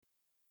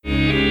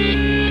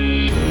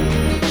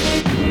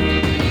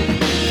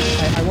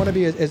to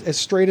be as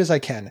straight as I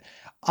can.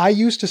 I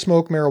used to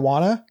smoke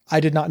marijuana. I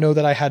did not know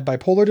that I had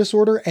bipolar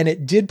disorder, and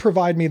it did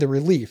provide me the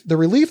relief. The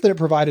relief that it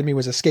provided me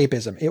was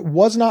escapism. It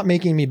was not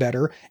making me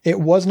better. It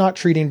was not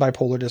treating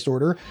bipolar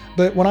disorder.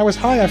 But when I was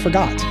high, I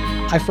forgot.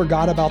 I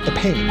forgot about the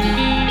pain.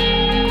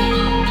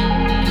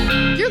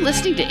 You're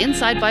listening to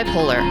Inside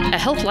Bipolar, a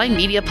Healthline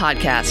Media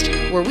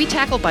podcast, where we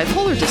tackle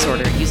bipolar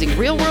disorder using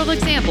real-world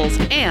examples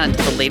and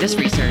the latest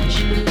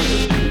research.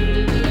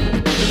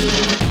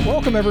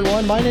 Welcome,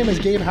 everyone. My name is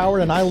Gabe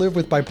Howard, and I live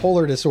with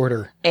bipolar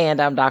disorder.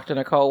 And I'm Dr.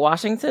 Nicole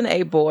Washington,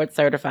 a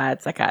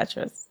board-certified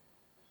psychiatrist.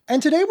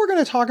 And today we're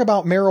going to talk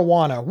about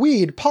marijuana,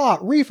 weed,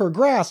 pot, reefer,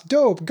 grass,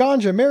 dope,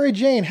 ganja, Mary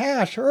Jane,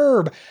 hash,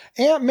 herb,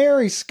 Aunt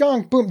Mary,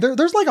 skunk, boom.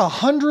 There's like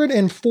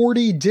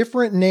 140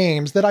 different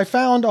names that I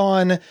found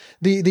on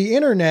the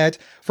internet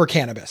for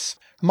cannabis.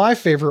 My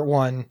favorite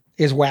one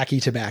is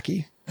wacky tobacco.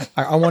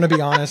 I want to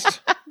be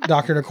honest,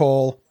 Dr.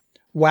 Nicole.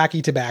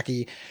 Wacky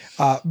tobacco.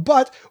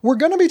 But we're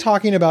going to be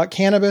talking about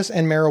cannabis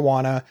and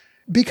marijuana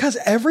because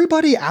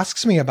everybody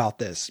asks me about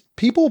this.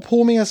 People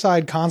pull me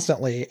aside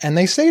constantly and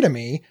they say to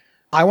me,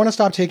 I want to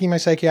stop taking my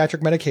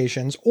psychiatric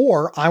medications,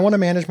 or I want to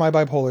manage my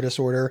bipolar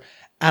disorder,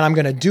 and I'm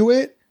going to do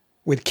it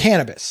with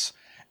cannabis.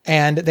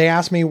 And they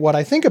ask me what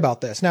I think about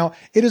this. Now,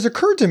 it has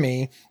occurred to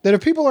me that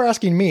if people are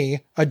asking me,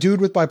 a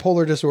dude with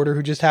bipolar disorder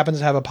who just happens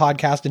to have a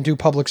podcast and do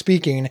public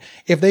speaking,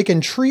 if they can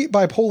treat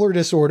bipolar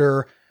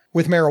disorder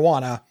with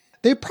marijuana,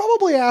 they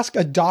probably ask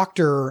a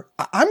doctor.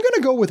 I'm going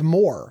to go with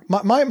more.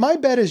 My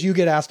bet is you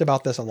get asked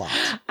about this a lot.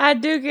 I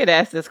do get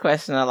asked this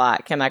question a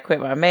lot. Can I quit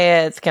my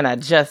meds? Can I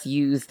just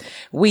use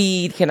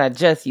weed? Can I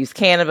just use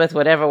cannabis?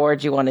 Whatever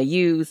word you want to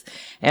use.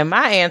 And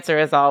my answer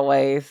is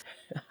always,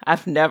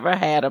 I've never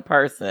had a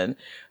person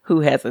who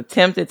has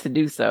attempted to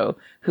do so,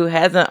 who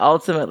hasn't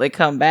ultimately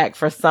come back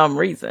for some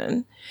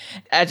reason.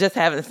 I just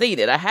haven't seen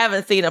it. I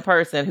haven't seen a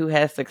person who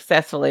has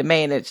successfully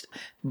managed,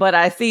 but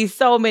I see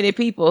so many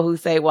people who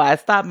say, well, I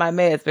stopped my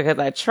meds because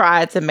I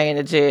tried to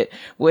manage it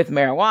with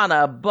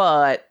marijuana,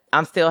 but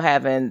I'm still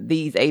having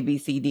these A, B,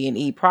 C, D, and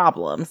E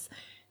problems.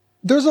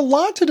 There's a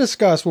lot to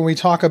discuss when we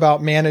talk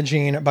about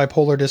managing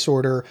bipolar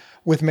disorder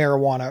with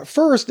marijuana.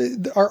 First,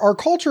 our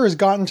culture has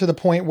gotten to the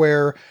point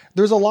where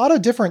there's a lot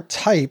of different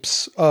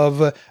types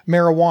of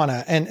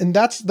marijuana, and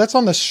that's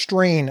on the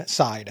strain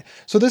side.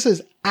 So this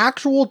is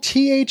actual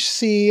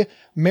THC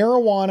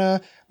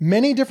marijuana,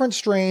 many different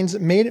strains,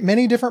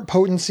 many different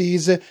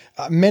potencies,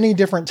 many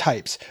different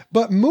types.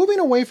 But moving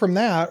away from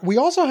that, we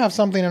also have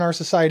something in our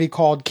society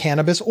called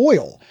cannabis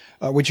oil,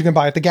 which you can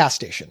buy at the gas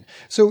station.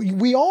 So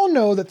we all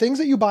know that things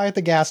that you buy at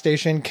the gas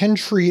station can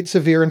treat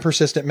severe and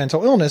persistent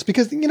mental illness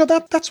because,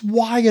 that's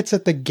why it's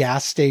at the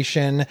gas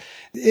station.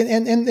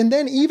 And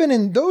then even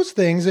in those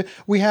things,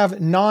 we have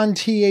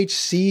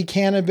non-THC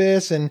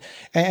cannabis and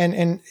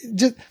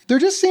just, there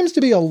just seems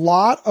to be a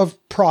lot of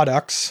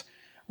products,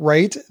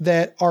 right,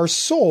 that are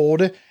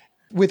sold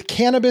with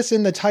cannabis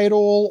in the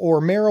title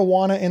or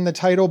marijuana in the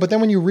title. But then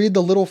when you read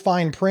the little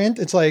fine print,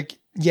 it's like,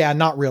 yeah,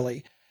 not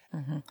really.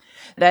 Mm-hmm.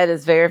 That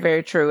is very,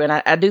 very true. And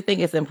I do think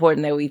it's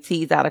important that we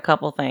tease out a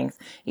couple things.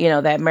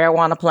 That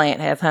marijuana plant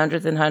has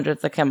hundreds and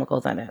hundreds of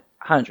chemicals in it.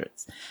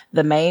 Hundreds.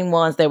 The main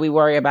ones that we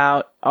worry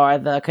about are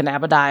the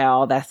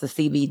cannabidiol, that's the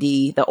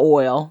CBD, the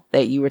oil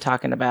that you were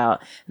talking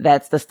about.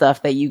 That's the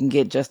stuff that you can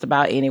get just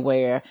about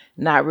anywhere,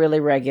 not really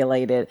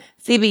regulated.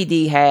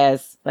 CBD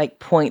has like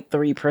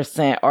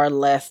 0.3% or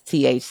less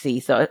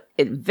THC, so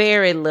it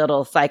very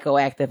little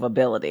psychoactive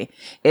ability.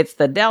 It's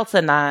the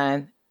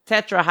Delta-9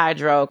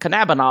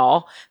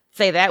 tetrahydrocannabinol.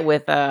 Say that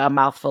with a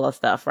mouthful of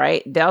stuff,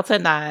 right?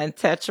 Delta-9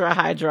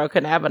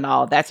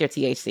 tetrahydrocannabinol. That's your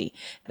THC.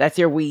 That's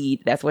your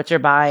weed. That's what you're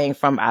buying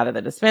from out of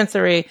the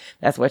dispensary.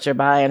 That's what you're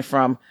buying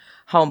from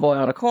homeboy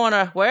on the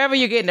corner. Wherever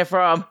you're getting it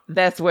from,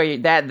 that's where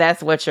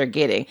that's what you're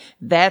getting.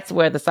 That's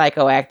where the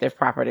psychoactive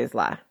properties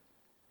lie.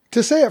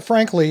 To say it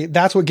frankly,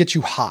 that's what gets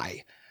you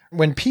high.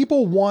 When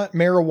people want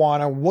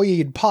marijuana,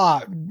 weed,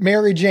 pot,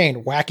 Mary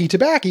Jane, wacky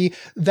tobacco,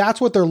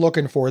 that's what they're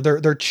looking for.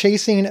 They're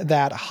chasing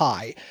that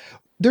high.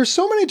 There's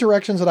so many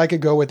directions that I could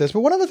go with this,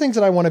 but one of the things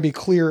that I want to be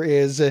clear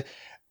is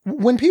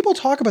when people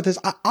talk about this,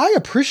 I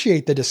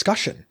appreciate the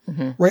discussion,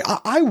 right?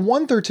 I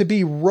want there to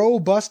be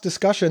robust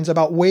discussions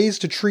about ways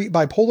to treat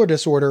bipolar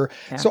disorder.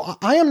 Yeah. So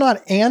I am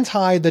not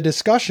anti the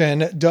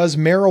discussion. Does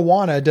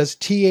marijuana, does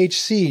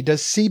THC,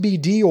 does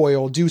CBD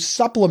oil, do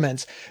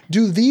supplements,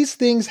 do these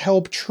things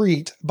help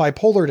treat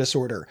bipolar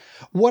disorder?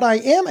 What I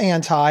am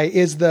anti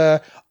is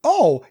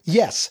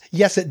yes,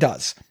 it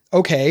does.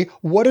 Okay,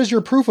 what is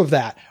your proof of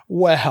that?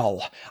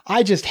 Well,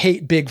 I just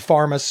hate big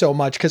pharma so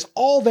much because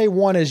all they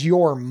want is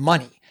your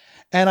money.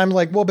 And I'm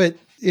like, well, but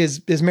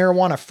is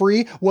marijuana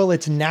free? Well,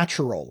 it's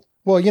natural.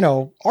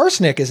 Well,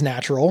 arsenic is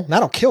natural.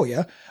 That'll kill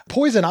you.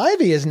 Poison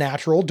ivy is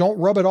natural. Don't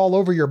rub it all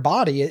over your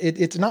body.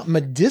 It's not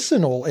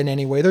medicinal in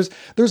any way.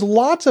 There's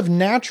lots of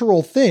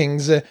natural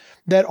things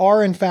that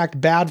are in fact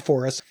bad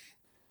for us.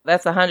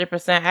 That's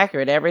 100%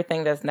 accurate.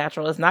 Everything that's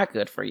natural is not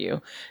good for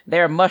you.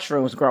 There are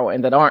mushrooms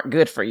growing that aren't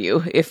good for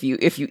you if you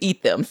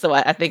eat them. So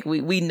I think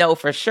we know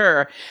for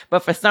sure. But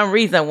for some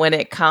reason, when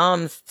it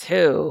comes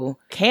to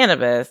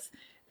cannabis,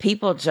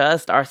 people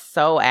just are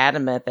so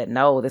adamant that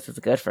no, this is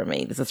good for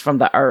me. This is from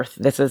the earth.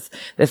 This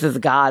is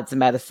God's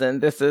medicine.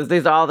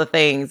 These are all the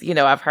things,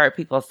 I've heard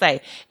people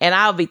say. And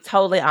I'll be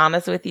totally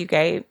honest with you,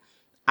 Gabe.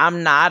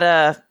 I'm not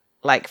a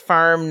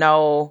firm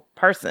no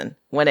person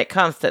when it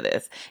comes to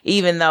this,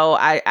 even though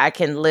I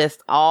can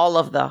list all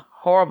of the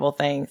horrible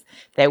things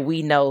that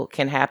we know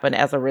can happen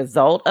as a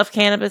result of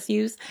cannabis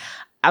use.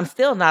 I'm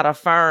still not a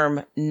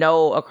firm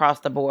no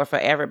across the board for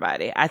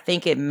everybody. I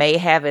think it may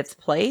have its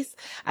place.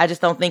 I just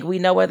don't think we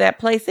know where that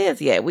place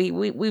is yet.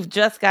 We've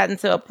just gotten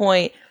to a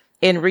point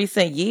in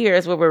recent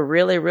years where we're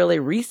really, really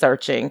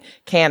researching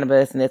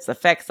cannabis and its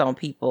effects on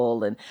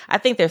people. And I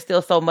think there's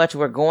still so much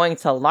we're going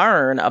to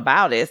learn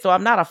about it. So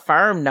I'm not a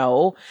firm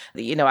no.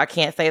 I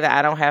can't say that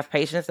I don't have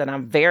patients, and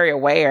I'm very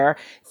aware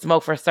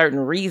smoke for certain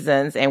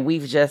reasons. And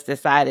we've just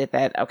decided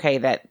that, okay,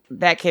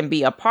 that can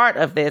be a part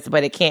of this,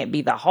 but it can't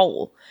be the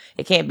whole.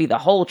 It can't be the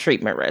whole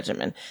treatment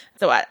regimen.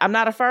 So I'm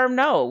not a firm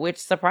no, which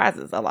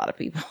surprises a lot of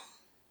people.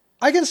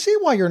 I can see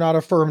why you're not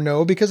a firm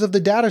no, because if the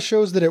data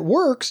shows that it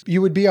works,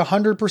 you would be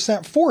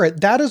 100% for it.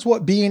 That is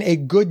what being a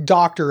good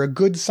doctor, a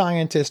good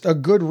scientist, a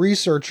good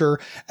researcher,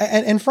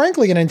 and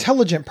frankly, an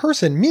intelligent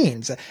person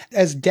means.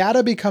 As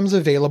data becomes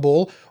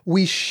available,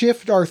 we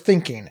shift our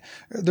thinking.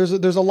 There's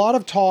a lot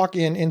of talk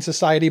in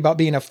society about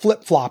being a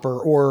flip-flopper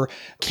or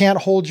can't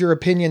hold your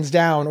opinions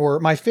down,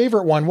 or my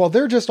favorite one, well,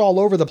 they're just all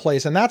over the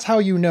place, and that's how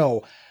you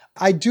know.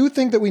 I do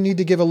think that we need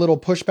to give a little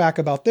pushback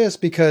about this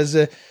because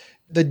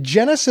the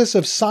genesis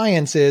of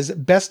science is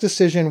best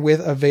decision with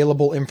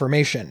available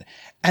information.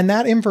 And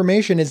that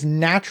information is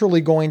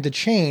naturally going to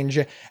change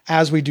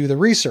as we do the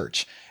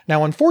research.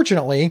 Now,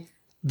 unfortunately,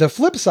 the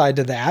flip side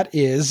to that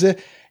is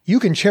you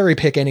can cherry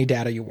pick any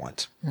data you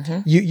want. Mm-hmm.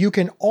 You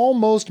can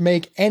almost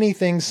make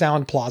anything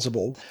sound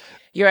plausible.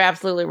 You're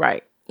absolutely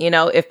right.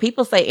 If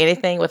people say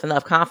anything with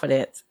enough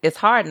confidence, it's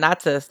hard not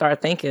to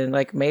start thinking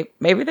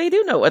maybe they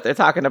do know what they're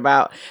talking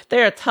about.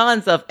 There are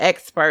tons of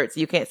experts.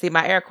 You can't see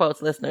my air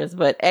quotes, listeners,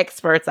 but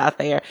experts out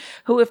there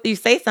who, if you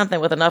say something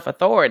with enough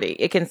authority,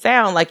 it can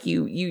sound like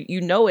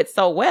you know it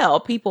so well,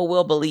 people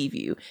will believe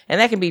you.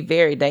 And that can be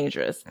very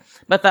dangerous.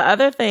 But the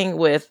other thing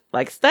with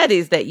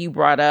studies that you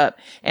brought up,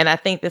 and I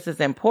think this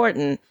is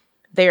important,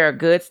 there are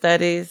good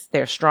studies,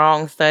 there are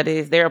strong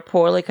studies, there are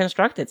poorly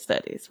constructed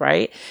studies,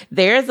 right?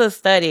 There's a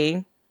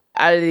study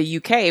out of the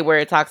UK where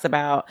it talks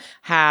about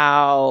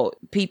how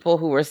people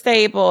who were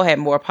stable had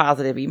more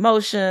positive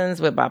emotions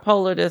with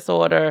bipolar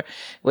disorder,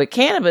 with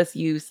cannabis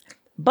use,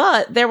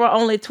 but there were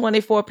only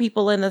 24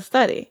 people in the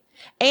study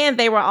and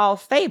they were all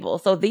stable.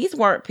 So these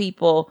weren't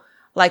people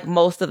like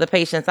most of the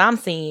patients I'm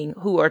seeing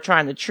who are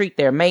trying to treat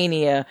their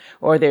mania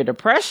or their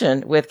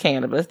depression with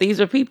cannabis.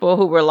 These are people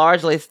who were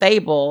largely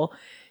stable,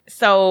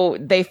 so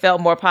they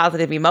felt more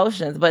positive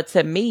emotions. But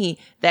to me,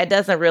 that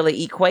doesn't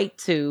really equate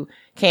to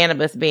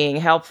cannabis being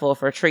helpful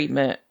for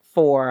treatment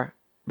for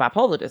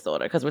bipolar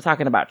disorder, because we're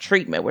talking about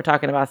treatment. We're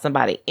talking about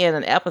somebody in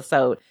an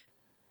episode.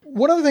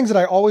 One of the things that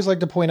I always like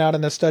to point out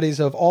in the studies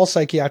of all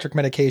psychiatric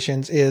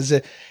medications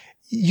is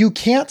you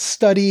can't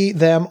study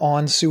them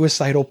on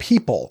suicidal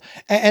people.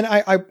 And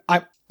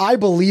I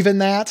believe in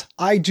that.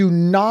 I do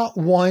not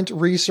want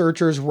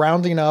researchers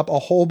rounding up a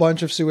whole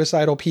bunch of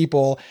suicidal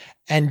people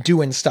and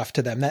doing stuff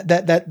to them.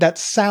 That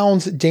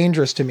sounds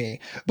dangerous to me.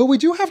 But we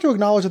do have to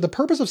acknowledge that the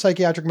purpose of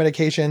psychiatric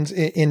medications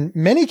in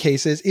many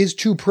cases is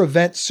to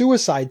prevent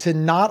suicide, to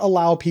not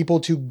allow people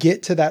to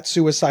get to that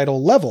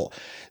suicidal level.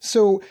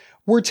 So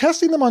we're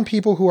testing them on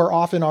people who are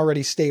often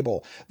already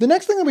stable. The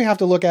next thing that we have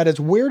to look at is,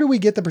 where do we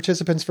get the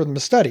participants from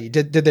the study?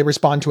 Did they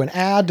respond to an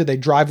ad? Did they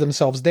drive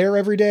themselves there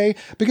every day?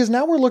 Because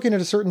now we're looking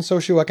at a certain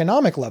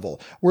socioeconomic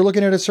level. We're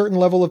looking at a certain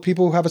level of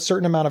people who have a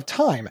certain amount of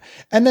time.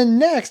 And then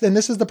next, and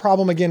this is the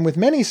problem again with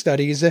many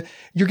studies,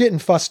 you're getting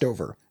fussed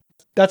over.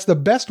 That's the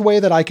best way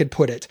that I could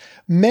put it.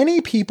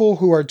 Many people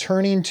who are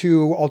turning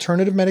to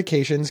alternative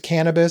medications,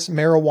 cannabis,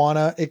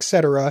 marijuana,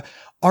 etc.,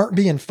 aren't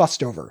being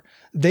fussed over.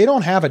 They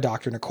don't have a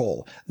Dr.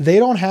 Nicole. They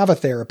don't have a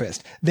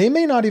therapist. They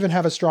may not even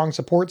have a strong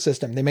support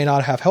system. They may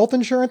not have health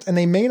insurance, and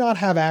they may not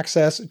have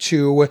access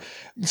to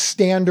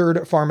standard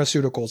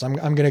pharmaceuticals.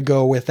 I'm going to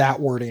go with that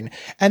wording.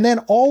 And then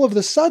all of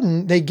a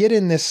sudden they get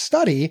in this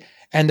study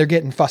and they're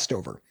getting fussed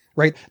over.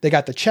 Right? They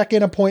got the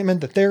check-in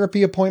appointment, the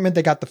therapy appointment,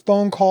 they got the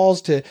phone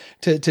calls to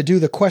do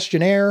the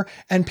questionnaire,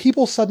 and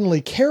people suddenly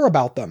care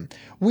about them.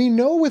 We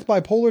know with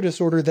bipolar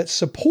disorder that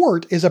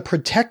support is a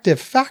protective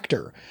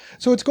factor.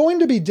 So it's going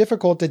to be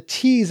difficult to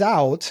tease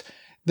out,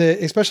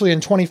 especially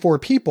in 24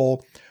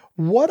 people,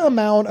 what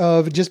amount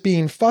of just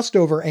being fussed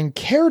over and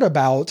cared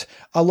about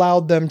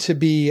allowed them to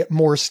be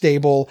more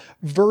stable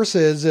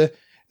versus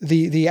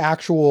the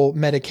actual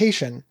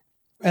medication.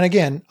 And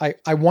again,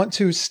 I want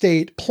to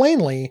state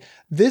plainly,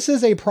 this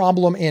is a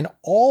problem in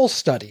all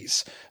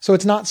studies. So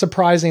it's not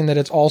surprising that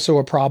it's also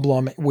a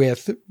problem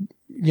with,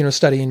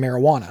 studying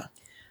marijuana.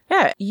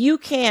 Yeah, you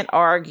can't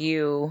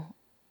argue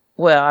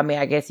Well, I mean,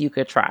 I guess you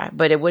could try,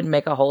 but it wouldn't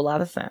make a whole lot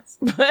of sense.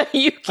 But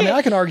you can. I mean,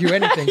 I can argue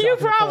anything. You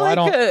Dr. probably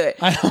Nicole. could.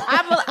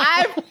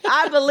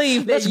 I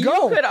believe that you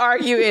could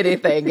argue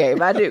anything,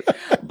 Gabe. I do.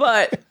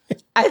 But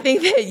I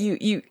think that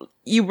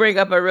you bring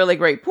up a really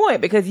great point,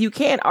 because you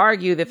can't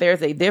argue that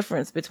there's a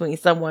difference between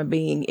someone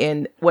being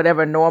in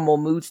whatever normal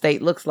mood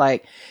state looks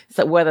like.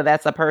 So whether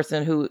that's a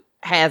person who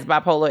has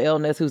bipolar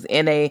illness, who's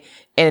in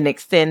an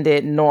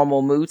extended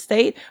normal mood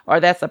state, or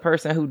that's a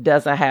person who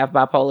doesn't have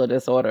bipolar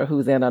disorder,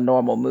 who's in a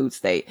normal mood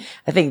state.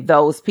 I think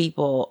those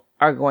people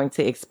are going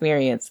to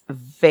experience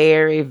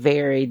very,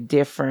 very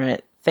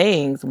different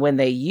things when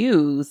they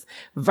use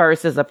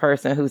versus a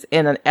person who's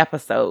in an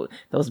episode.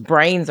 Those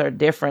brains are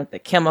different. The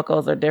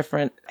chemicals are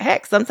different.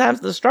 Heck,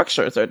 sometimes the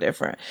structures are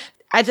different.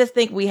 I just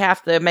think we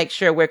have to make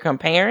sure we're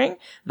comparing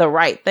the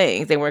right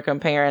things, and we're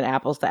comparing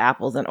apples to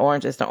apples and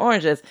oranges to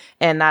oranges,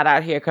 and not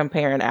out here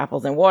comparing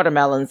apples and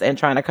watermelons and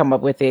trying to come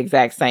up with the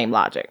exact same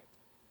logic.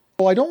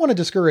 Well, I don't want to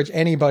discourage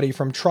anybody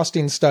from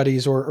trusting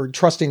studies or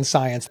trusting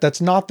science.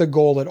 That's not the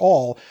goal at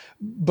all.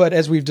 But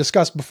as we've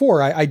discussed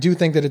before, I do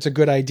think that it's a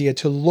good idea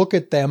to look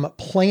at them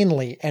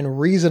plainly and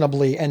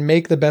reasonably and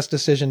make the best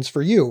decisions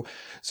for you.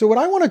 So what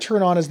I want to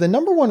turn on is the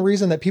number one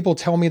reason that people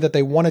tell me that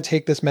they want to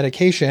take this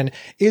medication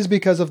is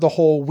because of the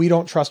whole "we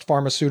don't trust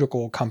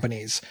pharmaceutical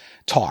companies"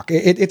 talk.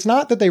 It's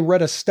not that they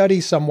read a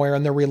study somewhere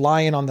and they're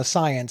relying on the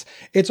science.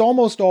 It's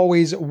almost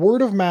always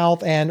word of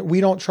mouth and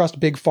 "we don't trust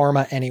big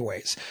pharma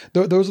anyways."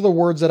 Those are the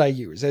words that I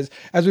use.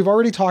 As we've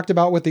already talked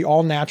about with the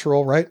all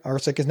natural, right?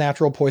 Arsenic is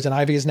natural, poison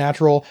ivy is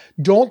natural.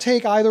 Don't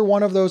take either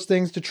one of those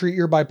things to treat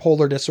your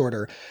bipolar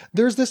disorder.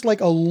 There's this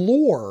like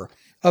allure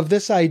of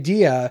this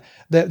idea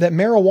that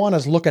marijuana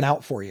is looking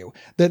out for you,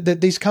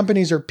 that these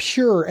companies are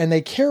pure and they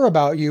care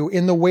about you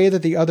in the way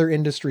that the other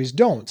industries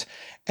don't.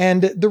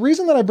 And the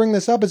reason that I bring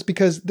this up is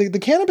because the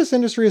cannabis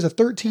industry is a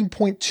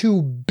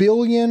 $13.2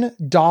 billion,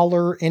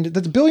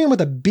 that's billion with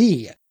a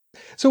B.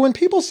 So when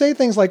people say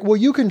things like, well,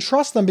 you can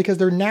trust them because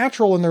they're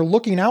natural and they're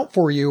looking out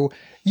for you,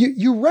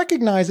 you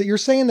recognize that you're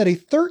saying that a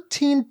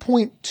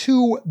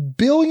 $13.2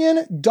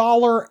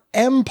 billion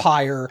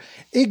empire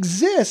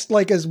exists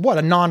like as what,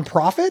 a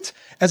nonprofit,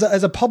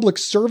 as a public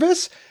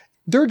service.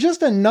 They're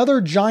just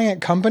another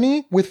giant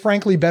company with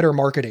frankly better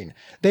marketing.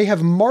 They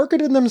have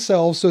marketed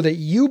themselves so that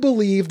you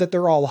believe that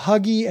they're all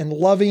huggy and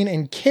loving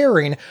and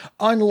caring,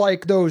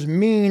 unlike those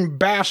mean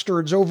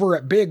bastards over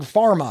at Big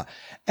Pharma.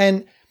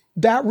 And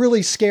that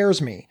really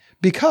scares me,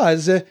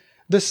 because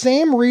the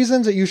same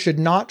reasons that you should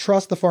not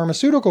trust the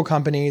pharmaceutical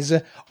companies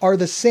are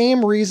the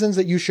same reasons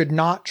that you should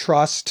not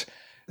trust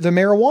the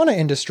marijuana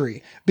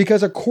industry.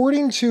 Because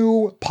according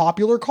to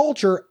popular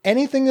culture,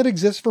 anything that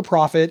exists for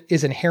profit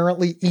is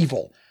inherently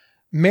evil.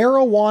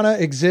 Marijuana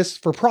exists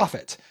for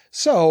profit.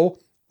 So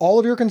all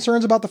of your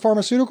concerns about the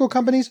pharmaceutical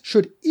companies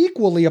should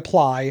equally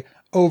apply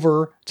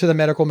over to the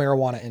medical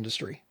marijuana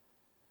industry.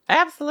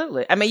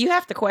 Absolutely. I mean, you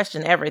have to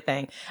question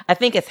everything. I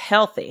think it's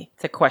healthy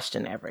to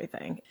question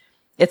everything.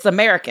 It's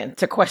American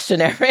to question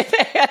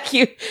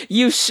everything.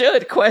 You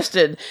should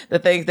question the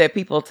things that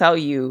people tell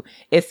you,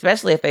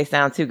 especially if they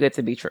sound too good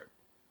to be true.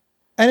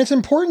 And it's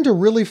important to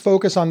really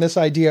focus on this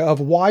idea of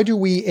why do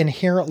we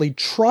inherently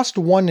trust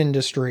one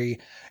industry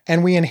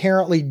and we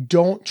inherently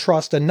don't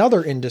trust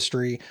another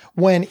industry,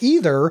 when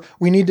either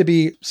we need to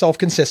be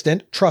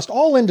self-consistent, trust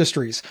all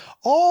industries.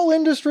 All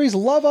industries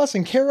love us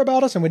and care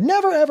about us and would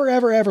never, ever,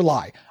 ever, ever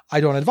lie.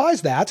 I don't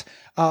advise that,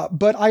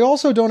 but I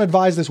also don't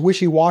advise this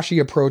wishy-washy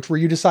approach where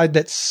you decide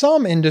that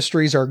some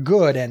industries are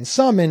good and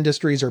some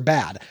industries are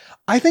bad.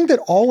 I think that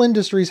all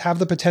industries have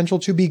the potential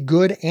to be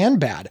good and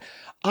bad.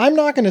 I'm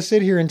not going to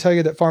sit here and tell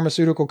you that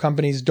pharmaceutical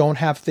companies don't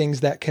have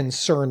things that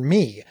concern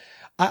me.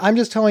 I'm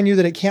just telling you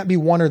that it can't be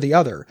one or the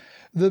other.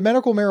 The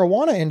medical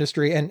marijuana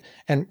industry, and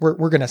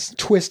we're going to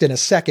twist in a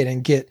second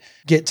and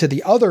get to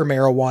the other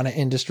marijuana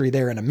industry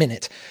there in a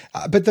minute.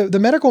 But the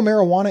medical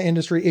marijuana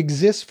industry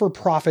exists for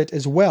profit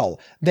as well.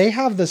 They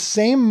have the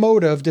same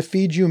motive to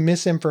feed you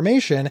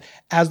misinformation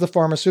as the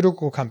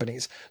pharmaceutical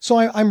companies. So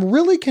I'm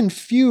really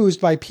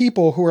confused by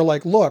people who are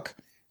like, look,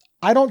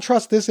 I don't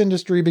trust this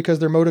industry because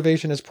their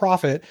motivation is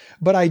profit,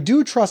 but I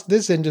do trust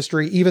this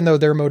industry even though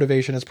their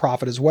motivation is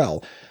profit as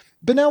well.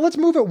 But now let's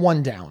move it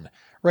one down,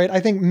 right? I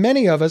think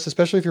many of us,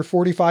 especially if you're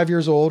 45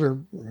 years old, or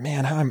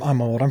man,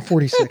 I'm old. I'm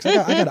 46. I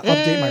got to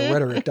update my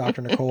rhetoric,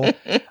 Dr. Nicole.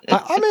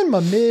 I'm in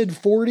my mid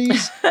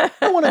 40s.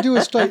 I want to do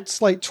a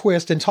slight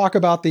twist and talk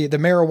about the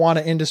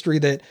marijuana industry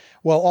that,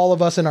 well, all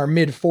of us in our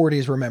mid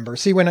 40s remember.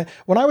 See, when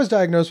I was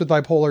diagnosed with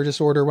bipolar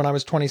disorder when I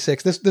was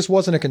 26, this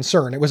wasn't a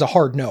concern. It was a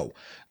hard no.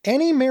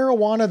 Any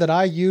marijuana that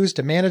I used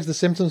to manage the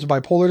symptoms of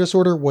bipolar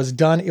disorder was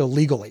done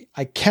illegally.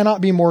 I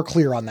cannot be more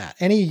clear on that.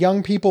 Any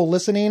young people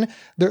listening,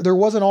 there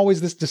wasn't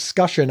always this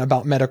discussion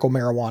about medical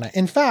marijuana.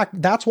 In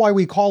fact, that's why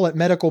we call it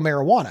medical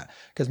marijuana,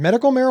 because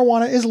medical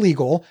marijuana is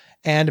legal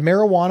and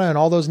marijuana and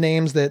all those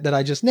names that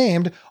I just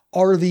named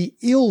are the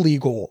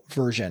illegal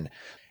version.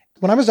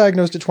 When I was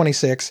diagnosed at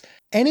 26,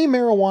 any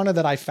marijuana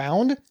that I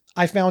found,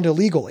 I found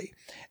illegally.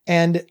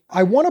 And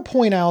I want to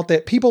point out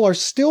that people are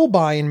still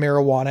buying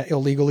marijuana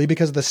illegally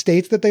because of the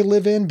states that they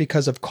live in,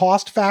 because of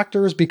cost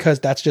factors, because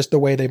that's just the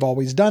way they've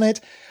always done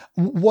it.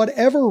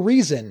 Whatever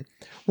reason,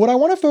 what I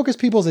want to focus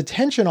people's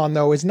attention on,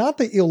 though, is not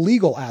the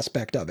illegal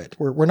aspect of it.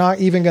 We're not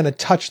even going to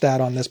touch that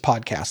on this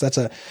podcast.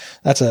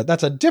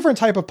 That's a different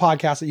type of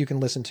podcast that you can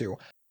listen to.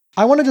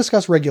 I want to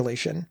discuss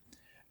regulation.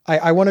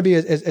 I want to be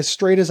as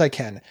straight as I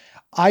can.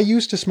 I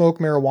used to smoke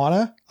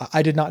marijuana.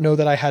 I did not know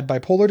that I had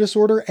bipolar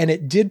disorder, and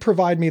it did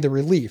provide me the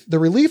relief. The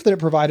relief that it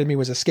provided me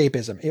was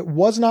escapism. It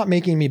was not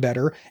making me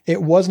better.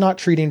 It was not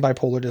treating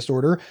bipolar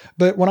disorder.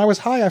 But when I was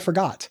high, I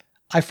forgot.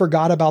 I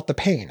forgot about the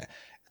pain.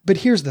 But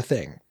here's the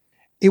thing.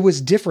 It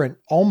was different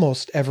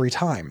almost every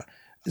time.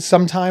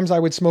 Sometimes I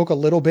would smoke a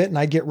little bit and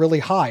I'd get really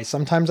high.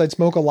 Sometimes I'd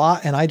smoke a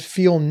lot and I'd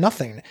feel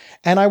nothing.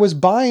 And I was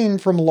buying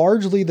from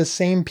largely the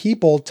same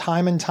people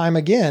time and time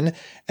again.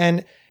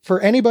 And for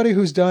anybody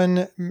who's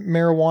done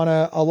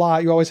marijuana a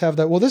lot, you always have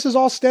that, well, this is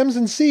all stems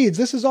and seeds.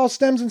 This is all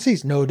stems and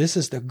seeds. No, this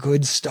is the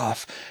good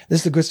stuff.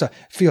 This is the good stuff.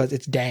 Feel it.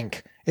 It's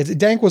dank.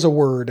 Dank was a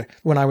word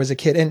when I was a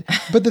kid.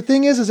 But the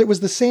thing is it was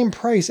the same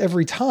price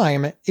every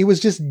time. It was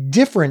just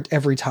different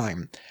every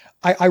time.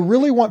 I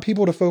really want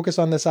people to focus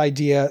on this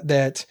idea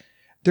that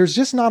there's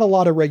just not a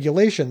lot of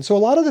regulation. So a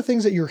lot of the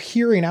things that you're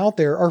hearing out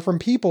there are from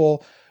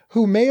people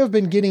who may have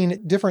been getting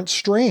different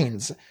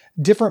strains,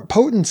 different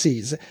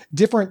potencies,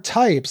 different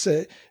types,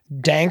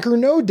 dank or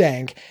no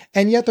dank,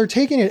 and yet they're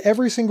taking it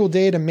every single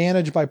day to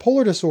manage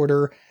bipolar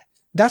disorder.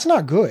 That's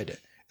not good.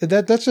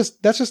 That's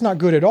just not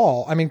good at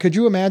all. I mean, could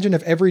you imagine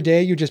if every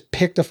day you just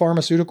picked a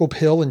pharmaceutical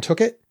pill and took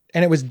it?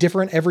 And it was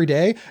different every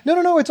day?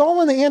 No. It's all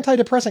in the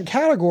antidepressant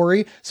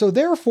category. So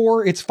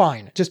therefore it's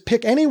fine. Just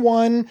pick any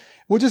one.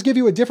 We'll just give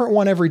you a different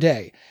one every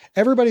day.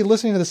 Everybody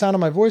listening to the sound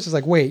of my voice is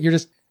like, wait, you're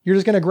just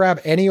going to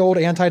grab any old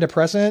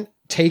antidepressant,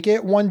 take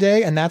it one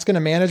day, and that's going to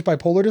manage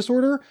bipolar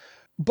disorder.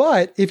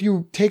 But if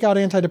you take out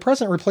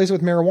antidepressant, replace it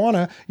with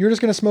marijuana, you're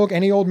just going to smoke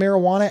any old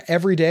marijuana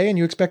every day and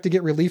you expect to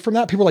get relief from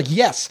that? People are like,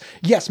 yes,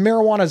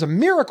 marijuana is a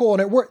miracle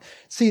and it works.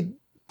 See,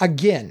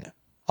 again,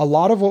 a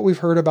lot of what we've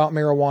heard about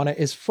marijuana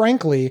is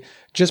frankly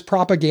just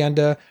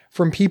propaganda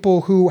from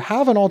people who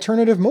have an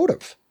alternative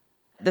motive.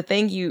 The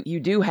thing you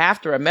do have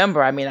to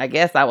remember, I mean, I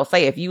guess I will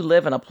say if you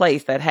live in a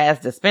place that has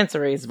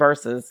dispensaries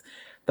versus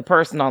the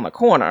person on the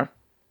corner,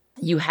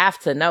 you have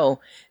to know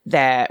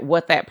that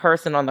what that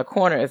person on the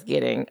corner is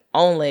getting,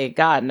 only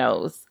God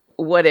knows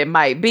what it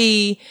might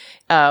be,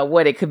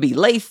 what it could be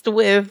laced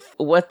with,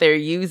 what they're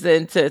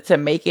using to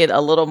make it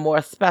a little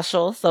more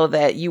special so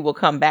that you will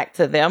come back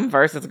to them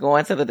versus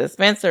going to the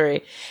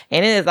dispensary.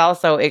 And it is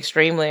also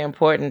extremely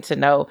important to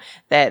know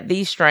that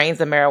these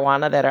strains of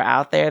marijuana that are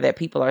out there that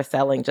people are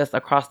selling just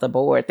across the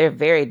board, they're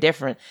very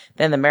different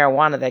than the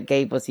marijuana that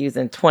Gabe was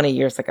using 20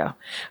 years ago,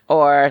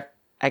 or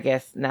I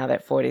guess now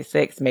that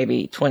 46,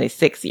 maybe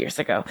 26 years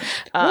ago.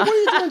 What are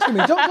you doing to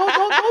me?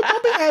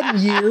 Don't be adding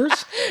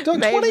years.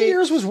 20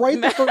 years was right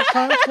the first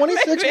time.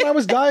 26 maybe. When I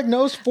was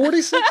diagnosed.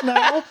 46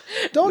 now.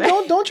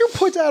 Don't you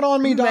put that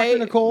on me, Dr.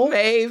 Nicole.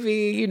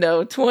 Maybe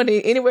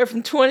 20, anywhere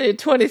from 20 to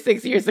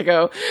 26 years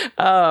ago.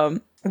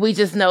 We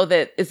just know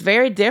that it's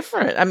very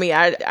different. I mean,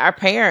 our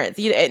parents,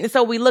 and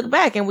so we look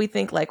back and we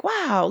think like,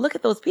 wow, look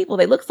at those people.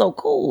 They look so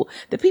cool.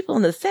 The people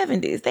in the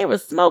 70s, they were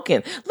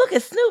smoking. Look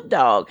at Snoop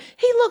Dogg.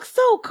 He looks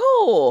so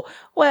cool.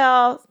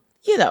 Well,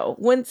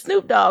 when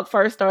Snoop Dogg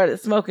first started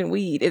smoking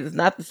weed, it is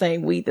not the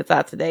same weed that's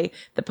out today.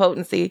 The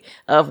potency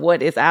of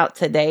what is out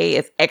today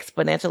is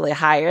exponentially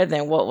higher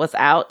than what was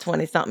out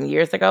 20 something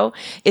years ago.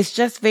 It's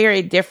just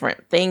very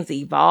different. Things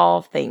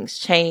evolve, things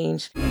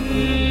change.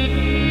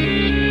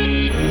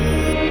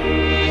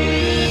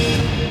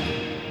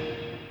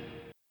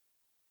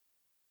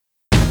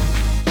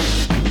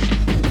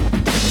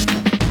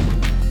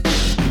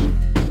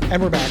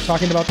 And we're back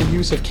talking about the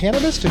use of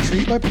cannabis to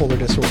treat bipolar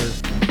disorder.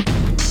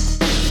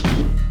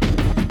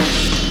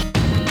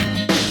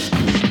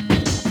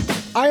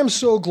 I am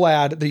so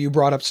glad that you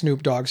brought up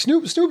Snoop Dogg.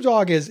 Snoop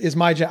Dogg is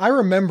my I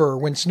remember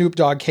when Snoop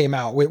Dogg came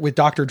out with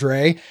Dr.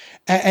 Dre,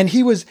 and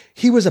he was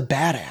a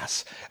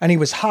badass, and he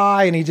was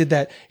high, and he did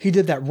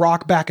that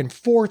rock back and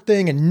forth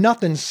thing, and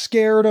nothing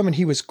scared him, and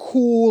he was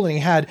cool,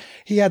 and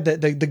he had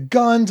the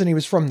guns, and he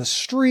was from the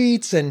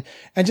streets, and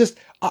just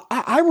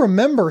I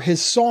remember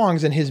his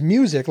songs and his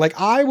music. Like,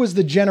 I was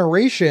the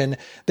generation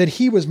that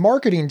he was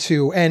marketing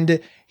to,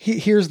 and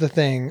here's the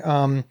thing.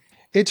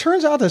 It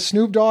turns out that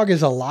Snoop Dogg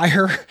is a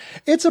liar.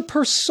 It's a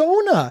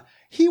persona.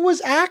 He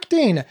was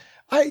acting.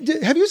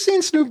 Have you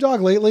seen Snoop Dogg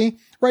lately?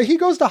 Right? He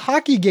goes to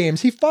hockey games.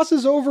 He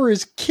fusses over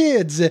his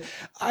kids.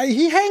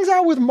 He hangs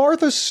out with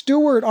Martha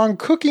Stewart on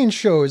cooking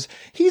shows.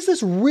 He's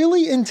this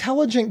really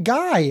intelligent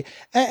guy.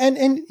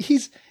 And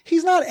he's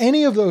not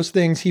any of those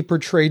things he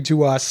portrayed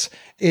to us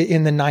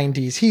in the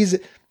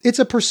 90s. It's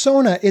a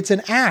persona. It's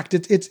an act.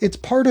 It's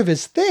part of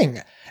his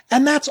thing.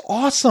 And that's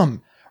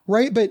awesome.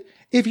 Right? But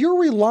if you're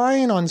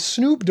relying on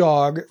Snoop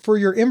Dogg for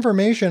your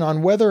information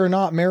on whether or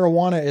not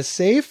marijuana is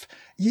safe,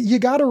 you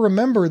got to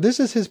remember this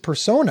is his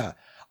persona.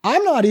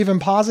 I'm not even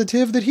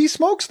positive that he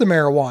smokes the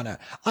marijuana.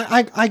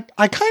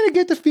 I kind of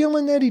get the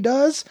feeling that he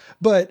does,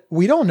 but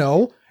we don't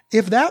know.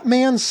 If that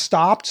man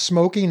stopped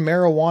smoking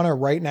marijuana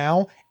right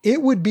now,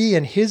 it would be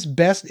in his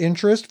best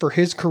interest for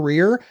his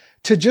career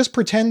to just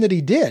pretend that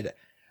he did.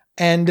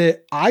 And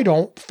I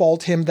don't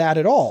fault him that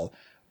at all.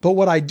 But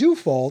what I do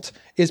fault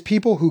is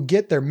people who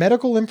get their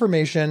medical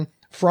information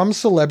from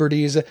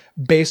celebrities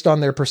based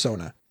on their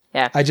persona.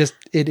 Yeah.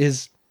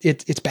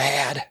 It's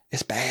bad.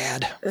 It's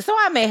bad. So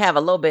I may have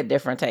a little bit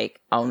different take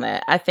on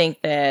that. I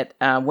think that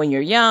when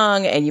you're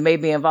young and you may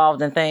be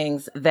involved in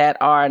things that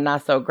are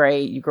not so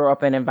great, you grow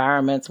up in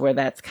environments where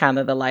that's kind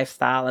of the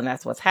lifestyle and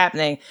that's what's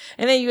happening.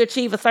 And then you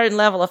achieve a certain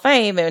level of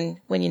fame, and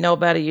when you know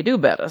better, you do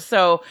better.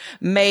 So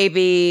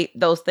maybe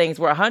those things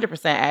were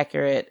 100%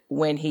 accurate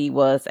when he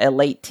was a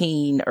late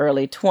teen,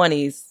 early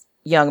 20s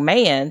young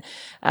man.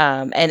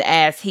 And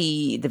as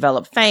he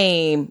developed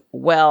fame,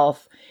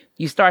 wealth,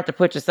 you start to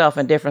put yourself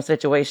in different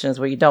situations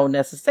where you don't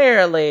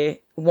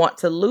necessarily want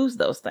to lose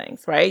those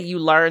things, right? You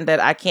learn that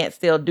I can't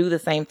still do the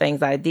same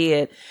things I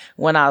did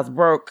when I was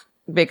broke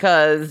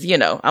because,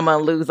 I'm going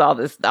to lose all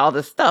this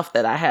stuff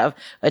that I have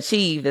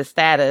achieved, the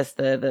status,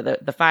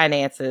 the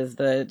finances,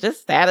 the just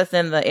status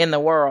in the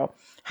world.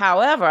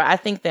 However, I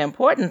think the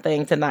important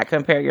thing to not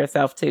compare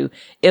yourself to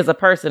is a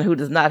person who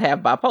does not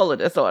have bipolar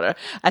disorder.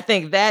 I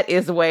think that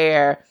is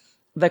where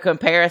the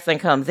comparison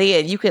comes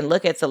in. You can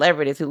look at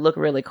celebrities who look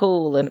really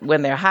cool and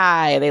when they're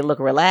high, they look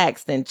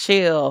relaxed and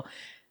chill.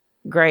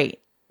 Great.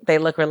 They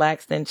look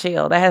relaxed and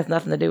chill. That has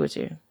nothing to do with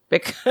you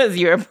because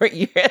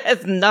it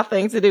has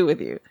nothing to do with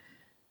you.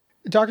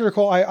 Dr.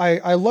 Nicole,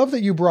 I love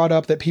that you brought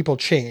up that people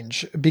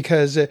change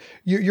because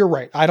you're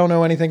right. I don't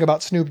know anything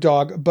about Snoop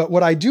Dogg, but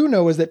what I do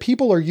know is that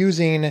people are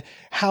using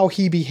how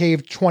he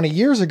behaved 20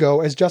 years ago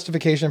as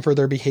justification for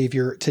their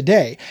behavior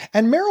today.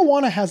 And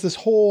marijuana has this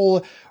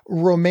whole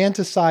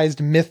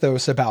romanticized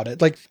mythos about it.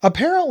 Like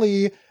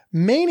apparently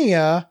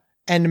mania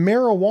and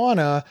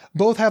marijuana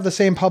both have the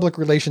same public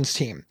relations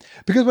team.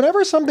 Because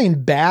whenever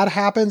something bad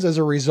happens as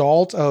a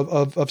result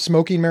of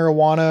smoking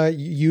marijuana,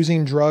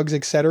 using drugs,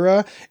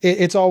 etc.,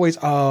 it's always,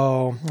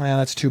 oh, man,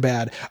 that's too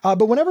bad.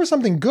 But whenever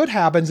something good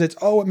happens, it's,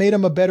 oh, it made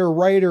him a better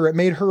writer. It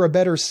made her a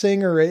better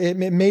singer. It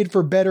made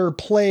for better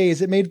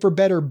plays. It made for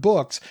better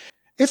books.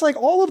 It's like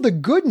all of the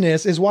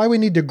goodness is why we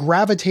need to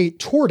gravitate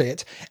toward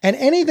it. And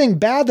anything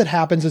bad that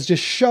happens is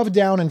just shoved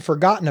down and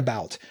forgotten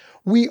about.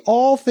 We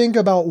all think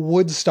about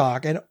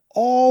Woodstock and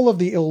all of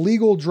the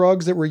illegal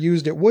drugs that were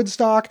used at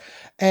Woodstock.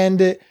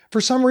 And for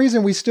some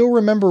reason, we still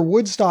remember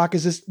Woodstock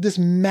as this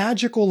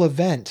magical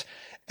event.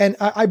 And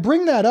I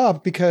bring that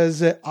up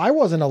because I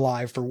wasn't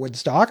alive for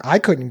Woodstock. I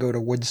couldn't go to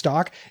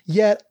Woodstock,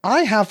 yet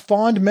I have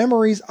fond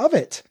memories of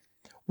it.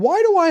 Why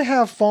do I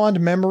have fond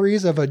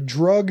memories of a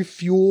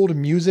drug-fueled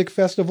music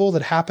festival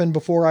that happened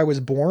before I was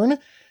born?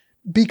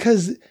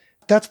 Because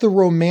that's the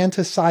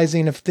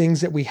romanticizing of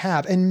things that we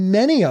have. And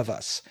many of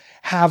us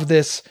have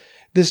this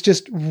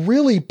just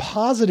really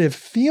positive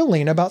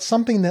feeling about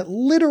something that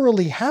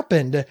literally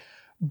happened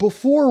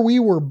before we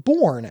were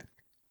born.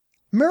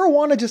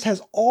 Marijuana just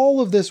has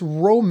all of this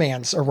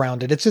romance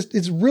around it.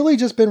 It's really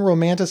just been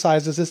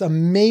romanticized as this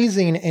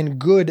amazing and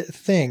good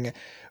thing.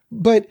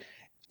 But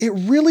it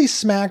really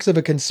smacks of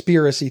a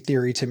conspiracy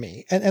theory to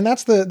me. And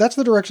that's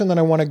the direction that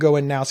I want to go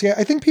in now. See,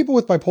 I think people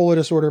with bipolar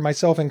disorder,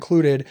 myself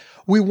included,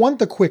 we want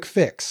the quick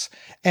fix.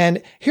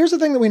 And here's the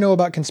thing that we know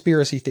about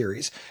conspiracy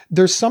theories.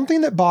 There's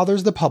something that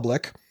bothers the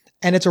public,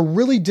 and it's a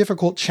really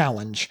difficult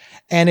challenge.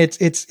 And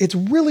it's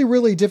really,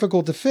 really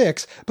difficult to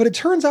fix. But it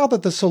turns out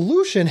that the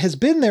solution has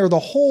been there the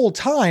whole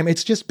time.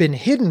 It's just been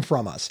hidden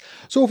from us.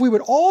 So if we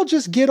would all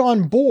just get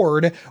on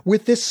board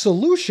with this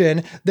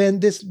solution,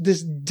 then this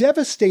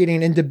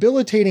devastating and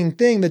debilitating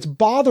thing that's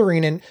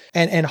bothering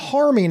and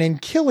harming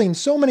and killing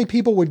so many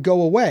people would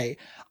go away.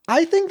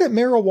 I think that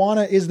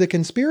marijuana is the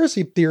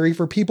conspiracy theory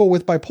for people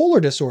with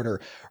bipolar disorder,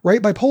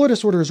 right? Bipolar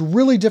disorder is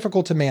really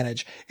difficult to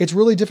manage. It's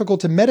really difficult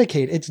to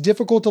medicate. It's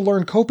difficult to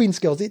learn coping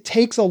skills. It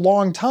takes a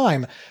long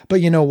time. But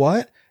you know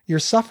what? You're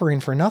suffering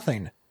for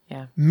nothing.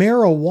 Yeah.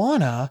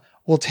 Marijuana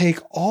will take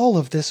all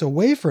of this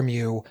away from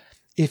you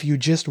if you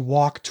just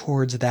walk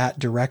towards that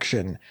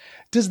direction.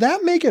 Does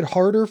that make it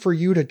harder for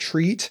you to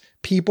treat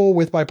people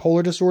with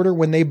bipolar disorder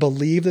when they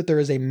believe that there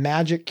is a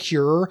magic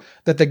cure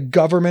that the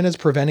government is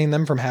preventing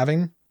them from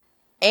having?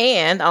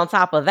 And on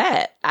top of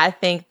that, I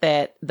think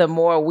that the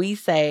more we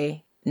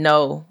say,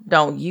 no,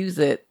 don't use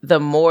it, the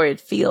more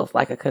it feels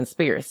like a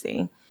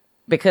conspiracy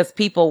because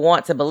people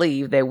want to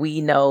believe that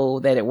we know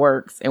that it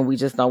works and we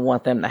just don't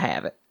want them to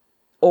have it.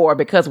 Or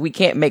because we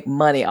can't make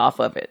money off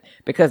of it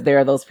because there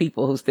are those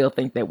people who still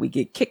think that we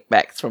get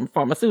kickbacks from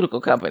pharmaceutical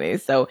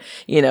companies. So,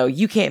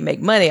 you can't make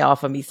money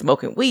off of me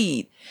smoking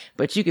weed,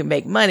 but you can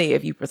make money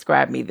if you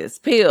prescribe me this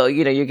pill.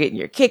 You're getting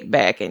your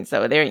kickback. And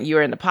so there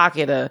you're in the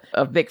pocket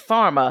of big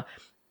pharma.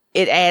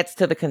 It adds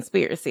to the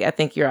conspiracy. I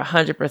think you're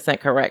 100%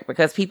 correct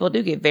because people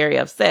do get very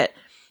upset.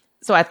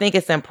 So I think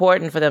it's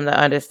important for them to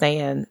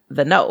understand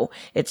the no.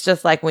 It's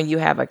just like when you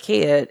have a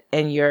kid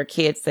and your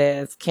kid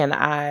says, can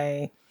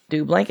I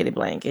do blankety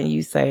blank? And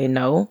you say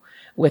no.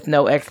 with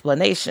no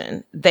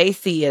explanation. They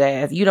see it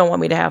as, you don't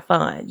want me to have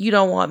fun. You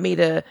don't want me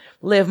to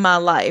live my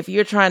life.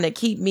 You're trying to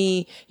keep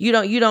me. You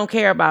don't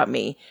care about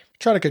me.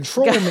 Trying to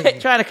control me.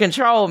 Trying to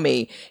control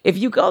me. If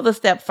you go the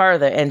step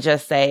further and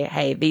just say,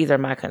 hey, these are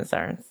my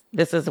concerns.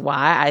 This is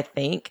why I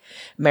think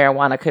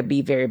marijuana could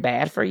be very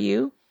bad for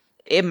you.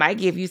 It might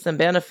give you some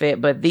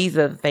benefit, but these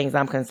are the things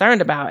I'm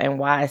concerned about and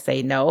why I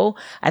say no.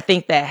 I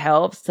think that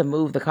helps to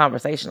move the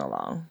conversation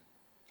along.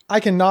 I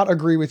cannot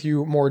agree with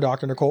you more,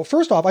 Dr. Nicole.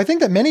 First off, I think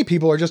that many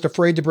people are just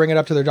afraid to bring it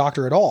up to their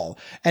doctor at all.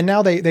 And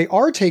now they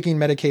are taking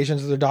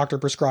medications that their doctor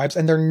prescribes,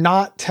 and they're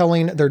not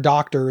telling their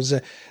doctors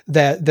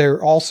that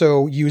they're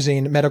also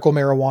using medical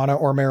marijuana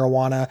or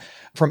marijuana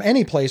from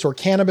any place or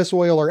cannabis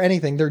oil or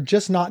anything. They're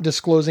just not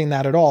disclosing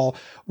that at all,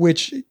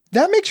 which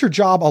that makes your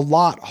job a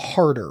lot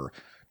harder.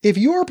 If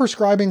you are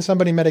prescribing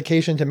somebody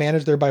medication to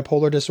manage their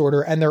bipolar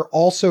disorder and they're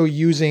also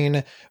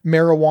using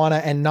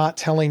marijuana and not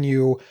telling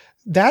you,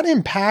 that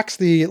impacts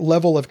the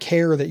level of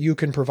care that you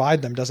can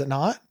provide them, does it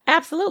not?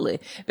 Absolutely.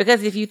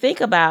 Because if you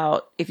think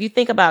about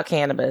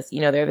cannabis,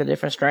 there are the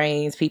different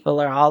strains.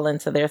 People are all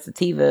into their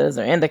sativas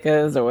or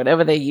indicas or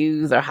whatever they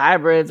use, or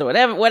hybrids or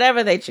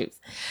whatever they choose.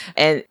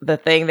 And the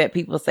thing that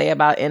people say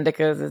about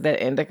indicas is that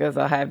indicas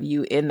will have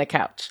you in the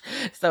couch.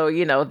 So,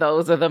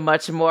 those are the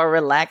much more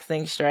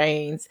relaxing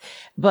strains.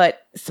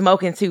 But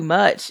smoking too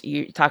much,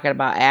 you're talking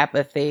about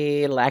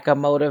apathy, lack of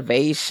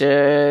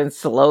motivation,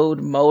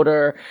 slowed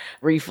motor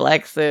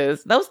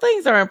reflexes. Those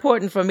things are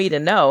important for me to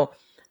know.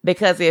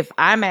 Because if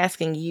I'm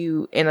asking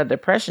you in a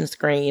depression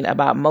screen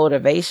about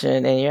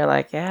motivation and you're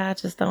like, yeah, I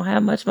just don't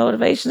have much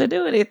motivation to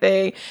do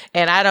anything,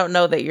 and I don't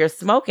know that you're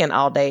smoking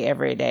all day,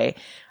 every day,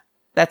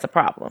 that's a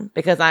problem,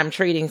 because I'm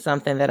treating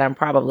something that I'm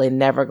probably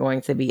never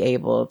going to be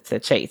able to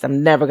chase.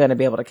 I'm never going to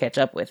be able to catch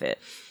up with it.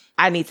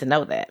 I need to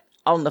know that.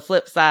 On the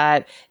flip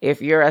side, if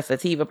you're a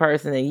sativa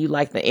person and you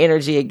like the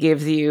energy it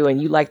gives you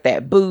and you like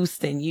that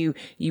boost and you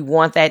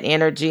want that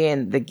energy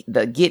and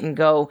the get and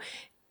go,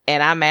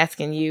 and I'm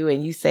asking you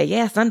and you say,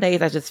 yeah, some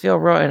days I just feel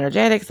real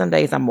energetic. Some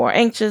days I'm more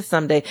anxious.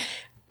 Some days,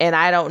 and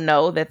I don't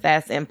know that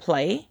that's in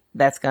play.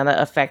 That's going to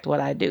affect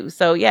what I do.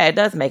 So yeah, it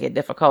does make it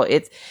difficult.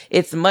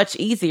 It's much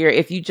easier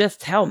if you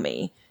just tell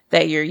me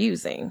that you're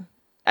using.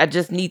 I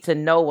just need to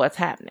know what's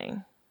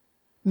happening.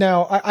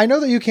 Now, I know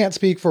that you can't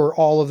speak for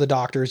all of the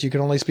doctors. You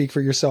can only speak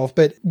for yourself.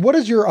 But what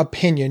is your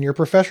opinion, your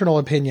professional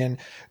opinion?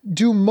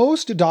 Do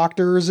most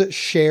doctors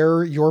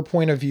share your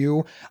point of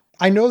view?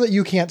 I know that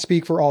you can't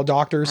speak for all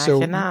doctors,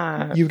 so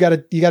you got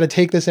to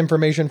take this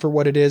information for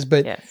what it is.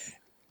 But yes.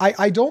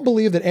 I don't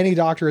believe that any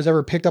doctor has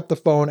ever picked up the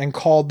phone and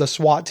called the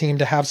SWAT team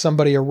to have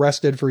somebody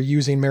arrested for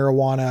using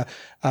marijuana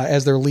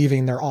as they're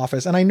leaving their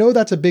office. And I know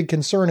that's a big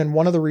concern and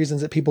one of the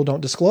reasons that people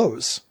don't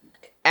disclose.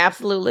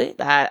 Absolutely.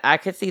 I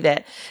could see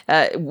that.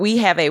 We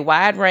have a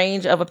wide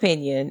range of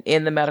opinion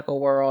in the medical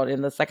world,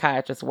 in the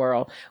psychiatrist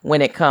world,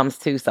 when it comes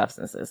to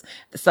substances.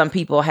 Some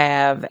people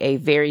have a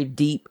very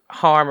deep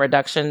harm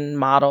reduction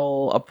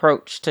model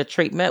approach to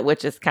treatment,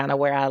 which is kind of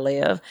where I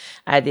live.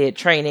 I did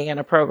training in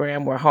a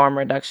program where harm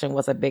reduction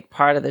was a big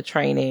part of the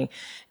training.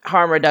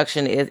 Harm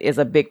reduction is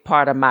a big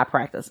part of my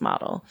practice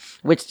model,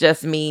 which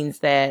just means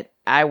that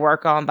I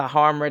work on the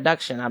harm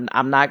reduction.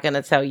 I'm not going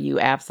to tell you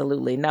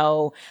absolutely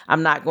no.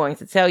 I'm not going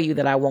to tell you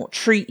that I won't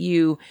treat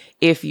you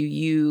if you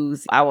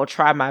use. I will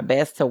try my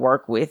best to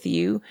work with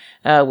you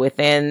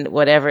within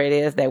whatever it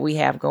is that we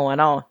have going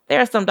on.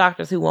 There are some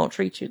doctors who won't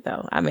treat you,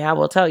 though. I mean, I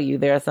will tell you,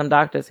 there are some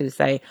doctors who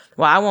say,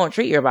 well, I won't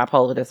treat your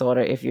bipolar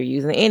disorder if you're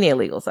using any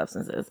illegal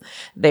substances.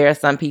 There are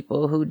some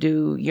people who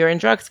do urine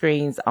drug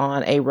screens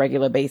on a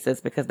regular basis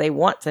because they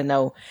want to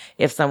know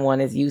if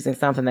someone is using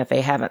something that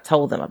they haven't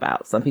told them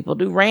about. Some people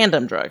do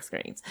random drug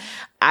screens.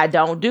 I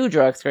don't do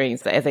drug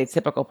screens as a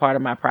typical part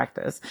of my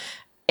practice.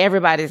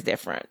 Everybody's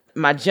different.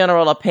 My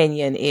general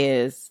opinion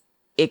is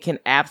it can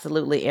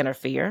absolutely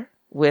interfere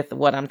with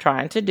what I'm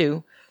trying to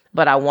do,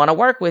 but I want to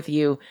work with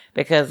you,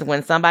 because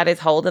when somebody's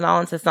holding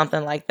on to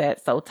something like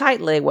that so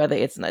tightly, whether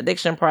it's an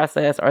addiction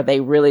process or they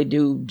really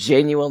do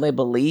genuinely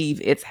believe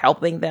it's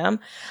helping them,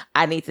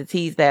 I need to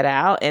tease that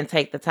out and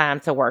take the time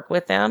to work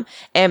with them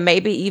and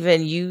maybe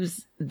even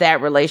use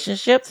that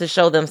relationship to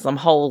show them some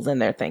holes in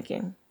their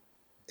thinking.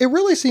 It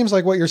really seems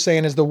like what you're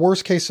saying is the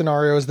worst case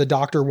scenario is the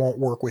doctor won't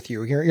work with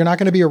you. You're not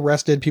going to be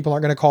arrested. People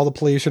aren't going to call the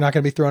police. You're not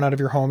going to be thrown out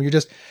of your home. You're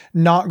just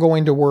not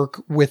going to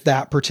work with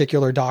that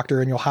particular doctor,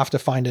 and you'll have to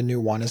find a new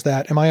one.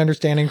 Am I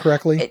understanding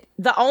correctly?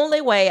 The only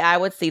way I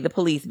would see the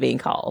police being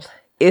called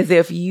is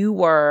if you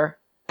were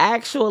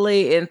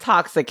actually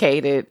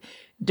intoxicated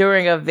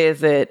during a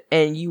visit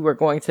and you were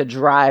going to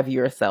drive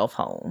yourself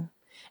home.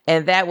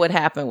 And that would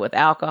happen with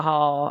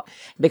alcohol,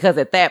 because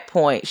at that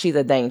point, she's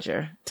a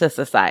danger to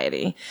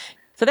society.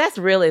 So that's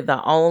really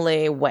the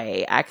only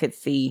way I could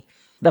see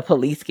the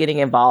police getting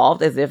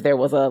involved as if there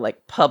was a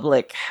like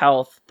public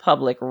health,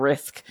 public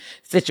risk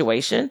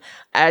situation.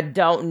 I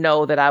don't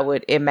know that I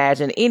would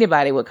imagine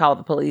anybody would call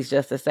the police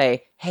just to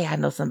say, hey, I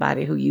know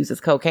somebody who uses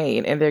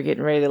cocaine and they're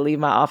getting ready to leave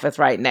my office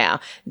right now.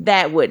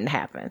 That wouldn't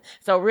happen.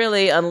 So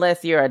really,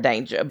 unless you're a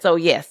danger. So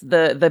yes,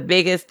 the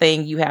biggest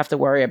thing you have to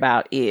worry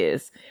about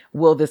is,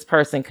 will this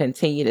person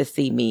continue to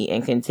see me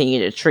and continue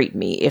to treat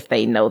me if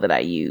they know that I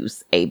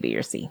use A, B,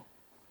 or C?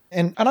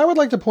 And I would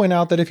like to point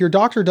out that if your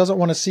doctor doesn't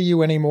want to see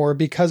you anymore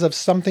because of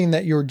something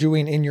that you're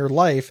doing in your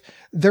life,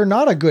 they're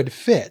not a good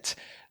fit.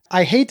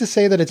 I hate to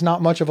say that it's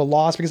not much of a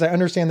loss because I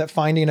understand that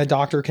finding a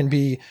doctor can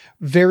be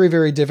very,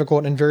 very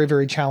difficult and very,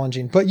 very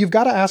challenging. But you've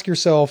got to ask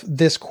yourself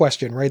this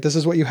question, right? This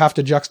is what you have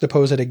to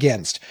juxtapose it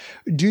against.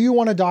 Do you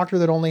want a doctor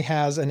that only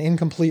has an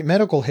incomplete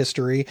medical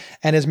history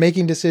and is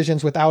making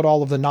decisions without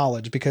all of the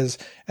knowledge? Because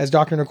as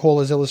Dr. Nicole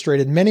has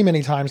illustrated many,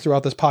 many times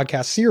throughout this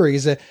podcast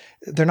series,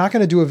 they're not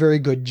going to do a very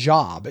good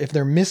job if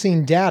they're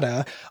missing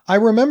data. I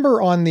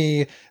remember on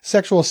the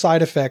sexual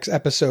side effects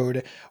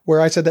episode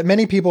where I said that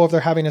many people, if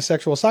they're having a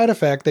sexual side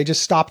effect, they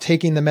just stop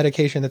taking the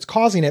medication that's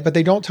causing it, but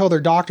they don't tell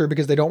their doctor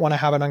because they don't want to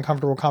have an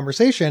uncomfortable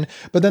conversation.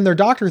 But then their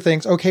doctor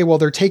thinks, okay, well,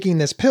 they're taking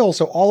this pill,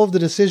 so all of the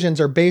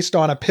decisions are based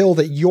on a pill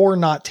that you're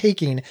not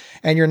taking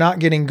and you're not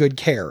getting good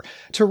care.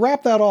 To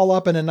wrap that all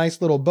up in a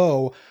nice little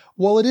bow,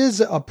 while it is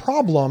a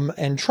problem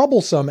and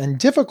troublesome and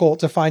difficult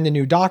to find a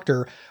new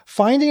doctor,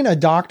 finding a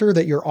doctor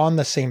that you're on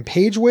the same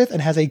page with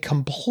and has a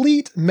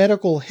complete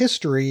medical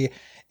history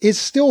is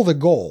still the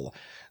goal.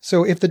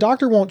 So if the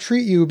doctor won't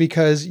treat you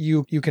because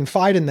you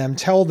confide in them,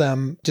 tell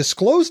them,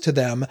 disclose to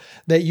them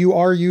that you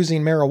are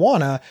using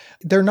marijuana,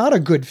 they're not a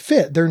good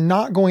fit. They're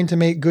not going to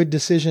make good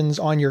decisions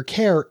on your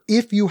care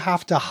if you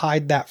have to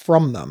hide that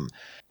from them.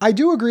 I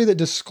do agree that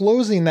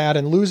disclosing that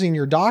and losing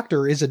your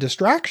doctor is a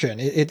distraction.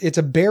 It's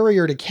a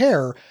barrier to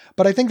care,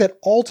 but I think that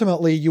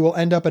ultimately you will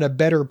end up in a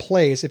better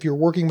place if you're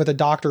working with a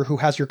doctor who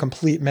has your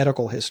complete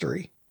medical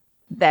history.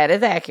 That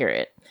is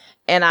accurate.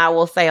 And I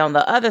will say on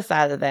the other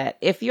side of that,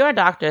 if your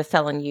doctor is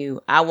telling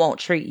you, I won't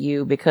treat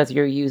you because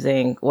you're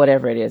using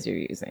whatever it is you're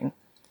using,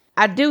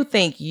 I do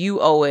think you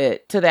owe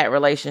it to that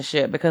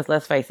relationship because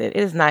let's face it, it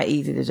is not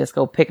easy to just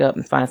go pick up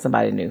and find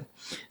somebody new.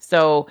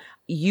 So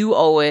you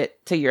owe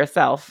it to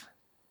yourself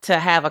to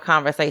have a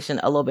conversation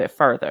a little bit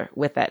further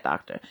with that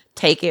doctor.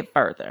 Take it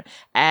further.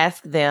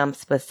 Ask them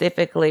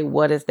specifically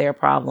what is their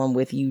problem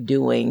with you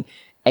doing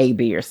A,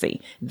 B, or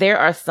C. There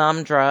are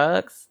some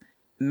drugs,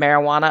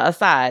 marijuana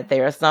aside,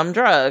 there are some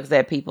drugs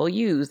that people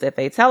use that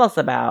they tell us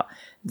about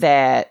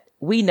that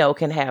we know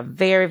can have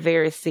very,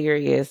 very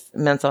serious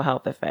mental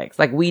health effects.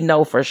 Like we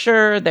know for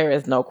sure, there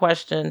is no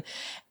question.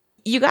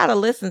 You got to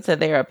listen to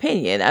their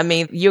opinion. I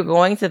mean, you're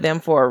going to them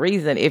for a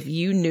reason. If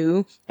you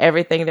knew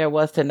everything there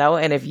was to know,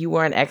 and if you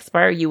were an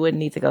expert, you wouldn't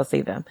need to go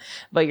see them,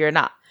 but you're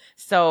not.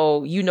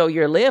 So you know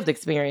your lived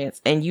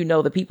experience and you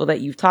know the people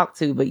that you've talked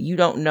to, but you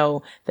don't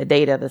know the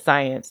data, the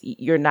science.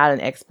 You're not an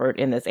expert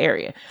in this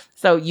area.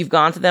 So you've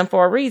gone to them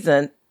for a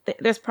reason.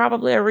 There's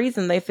probably a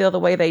reason they feel the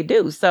way they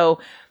do. So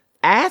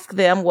ask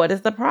them, what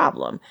is the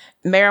problem?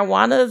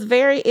 Marijuana is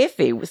very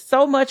iffy.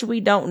 So much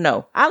we don't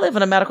know. I live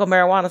in a medical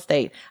marijuana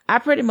state. I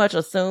pretty much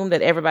assume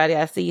that everybody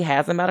I see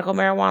has a medical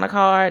marijuana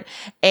card,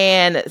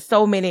 and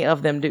so many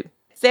of them do.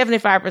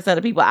 75%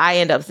 of people I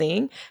end up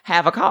seeing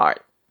have a card.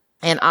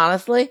 And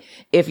honestly,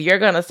 if you're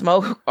going to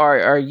smoke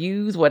or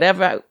use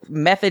whatever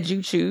method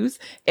you choose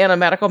in a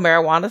medical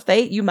marijuana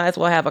state, you might as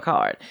well have a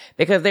card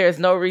because there is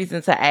no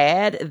reason to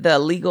add the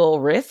legal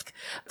risk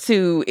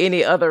to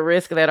any other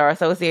risk that are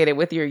associated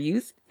with your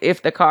use.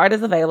 If the card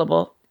is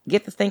available,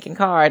 get the stinking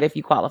card if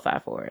you qualify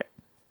for it.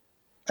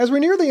 As we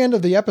near the end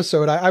of the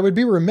episode, I would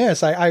be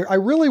remiss. I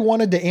really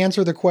wanted to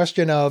answer the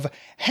question of,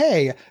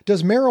 hey,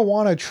 does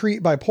marijuana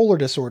treat bipolar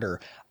disorder?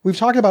 We've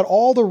talked about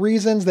all the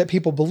reasons that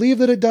people believe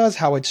that it does,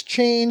 how it's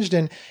changed,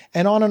 and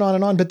on and on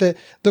and on. But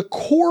the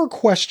core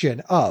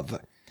question of,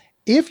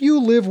 if you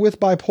live with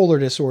bipolar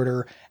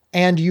disorder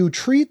and you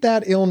treat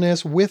that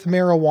illness with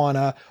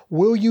marijuana,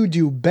 will you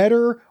do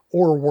better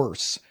or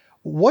worse?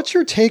 What's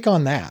your take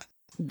on that?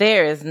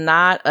 There is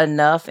not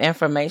enough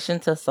information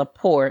to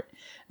support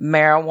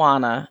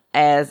marijuana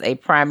as a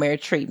primary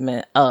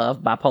treatment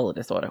of bipolar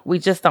disorder. We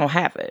just don't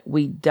have it.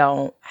 We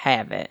don't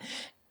have it.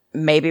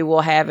 Maybe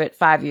we'll have it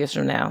 5 years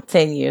from now,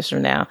 10 years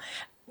from now.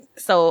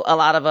 So a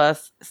lot of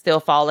us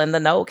still fall in the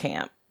no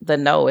camp. The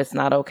no, it's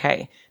not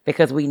okay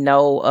because we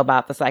know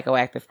about the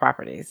psychoactive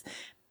properties.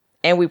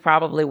 And we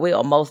probably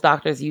will. Most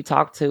doctors you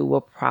talk to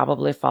will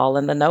probably fall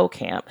in the no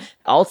camp.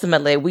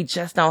 Ultimately, we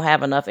just don't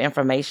have enough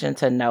information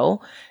to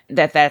know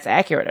that that's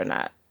accurate or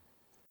not.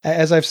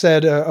 As I've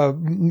said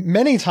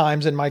many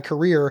times in my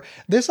career,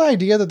 this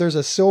idea that there's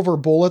a silver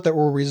bullet that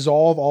will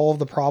resolve all of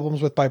the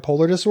problems with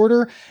bipolar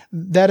disorder,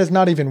 that is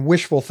not even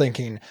wishful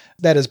thinking.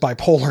 That is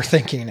bipolar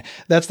thinking.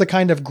 That's the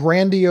kind of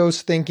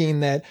grandiose thinking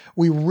that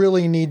we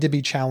really need to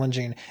be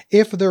challenging.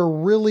 If there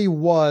really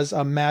was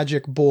a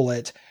magic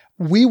bullet,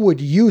 we would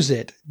use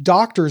it.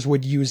 Doctors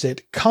would use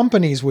it.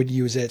 Companies would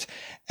use it.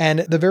 And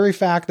the very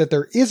fact that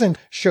there isn't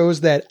shows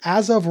that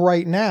as of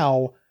right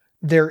now,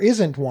 there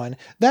isn't one.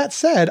 That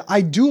said,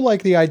 I do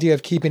like the idea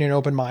of keeping an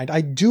open mind.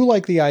 I do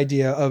like the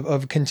idea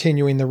of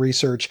continuing the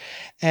research.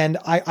 And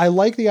I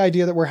like the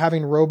idea that we're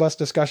having robust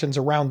discussions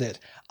around it.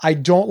 I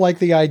don't like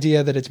the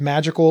idea that it's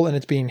magical and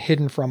it's being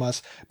hidden from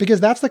us, because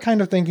that's the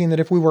kind of thinking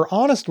that, if we were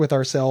honest with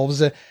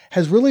ourselves,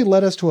 has really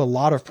led us to a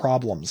lot of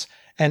problems.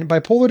 And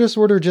bipolar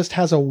disorder just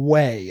has a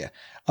way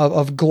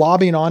of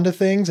globbing onto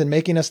things and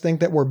making us think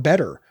that we're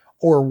better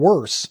or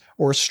worse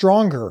or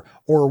stronger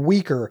or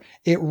weaker.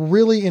 It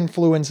really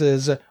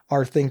influences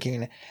our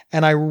thinking.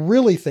 And I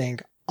really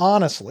think,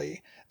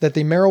 honestly, that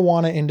the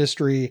marijuana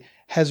industry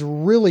has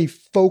really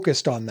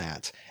focused on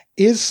that.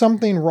 Is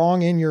something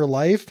wrong in your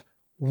life?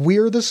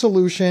 We're the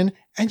solution,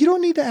 and you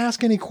don't need to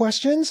ask any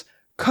questions,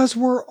 because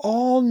we're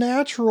all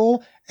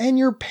natural, and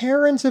your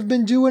parents have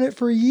been doing it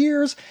for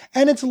years,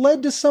 and it's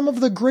led to some of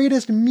the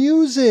greatest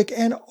music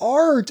and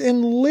art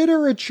and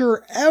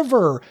literature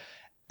ever.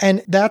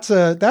 And that's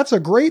a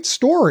great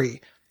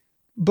story,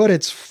 but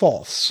it's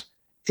false.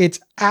 It's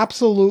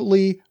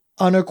absolutely,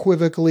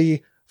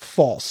 unequivocally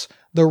false.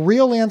 The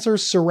real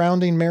answers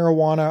surrounding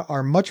marijuana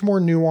are much more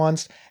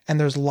nuanced, and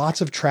there's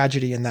lots of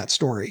tragedy in that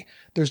story.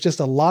 There's just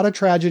a lot of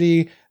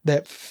tragedy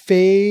that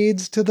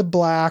fades to the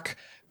black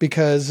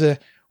because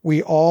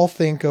we all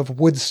think of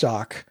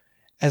Woodstock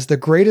as the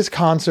greatest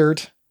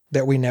concert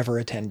that we never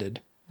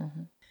attended.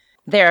 Mm-hmm.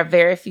 There are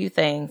very few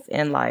things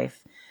in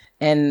life,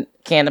 and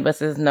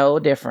cannabis is no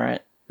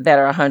different, that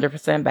are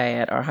 100%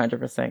 bad or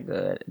 100%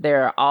 good.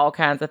 There are all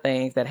kinds of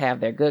things that have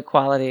their good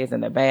qualities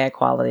and their bad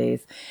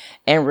qualities.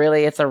 And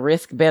really, it's a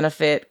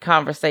risk-benefit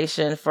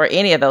conversation for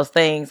any of those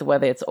things,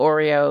 whether it's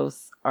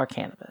Oreos or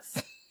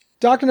cannabis.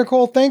 Dr.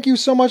 Nicole, thank you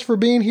so much for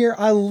being here.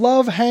 I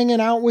love hanging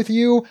out with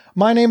you.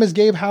 My name is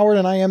Gabe Howard,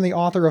 and I am the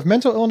author of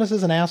Mental Illness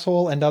is an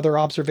Asshole and Other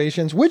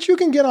Observations, which you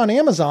can get on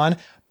Amazon,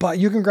 but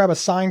you can grab a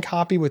signed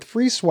copy with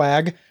free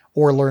swag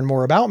or learn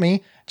more about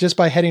me just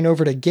by heading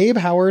over to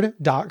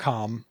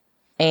gabehoward.com.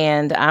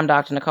 And I'm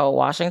Dr. Nicole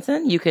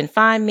Washington. You can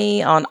find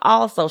me on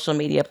all social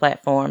media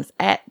platforms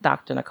at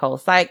Dr. Nicole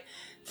Psych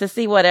to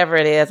see whatever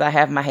it is I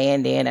have my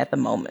hand in at the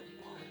moment.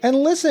 And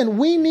listen,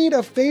 we need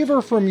a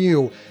favor from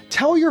you.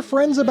 Tell your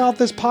friends about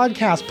this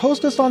podcast,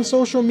 post us on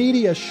social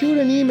media, shoot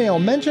an email,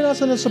 mention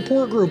us in a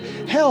support group.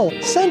 Hell,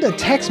 send a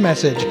text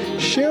message.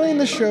 Sharing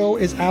the show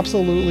is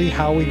absolutely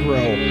how we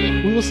grow.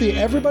 We will see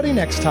everybody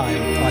next time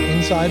on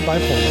Inside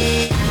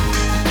Bipolar.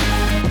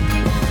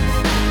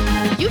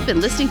 You've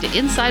been listening to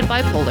Inside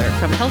Bipolar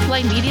from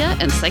Healthline Media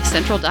and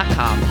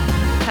PsychCentral.com.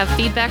 Have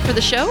feedback for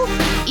the show?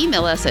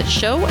 Email us at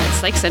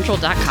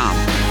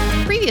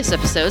show@PsychCentral.com. Previous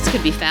episodes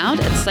can be found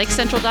at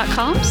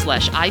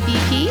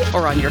PsychCentral.com/IBP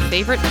or on your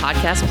favorite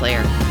podcast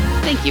player.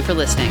 Thank you for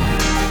listening.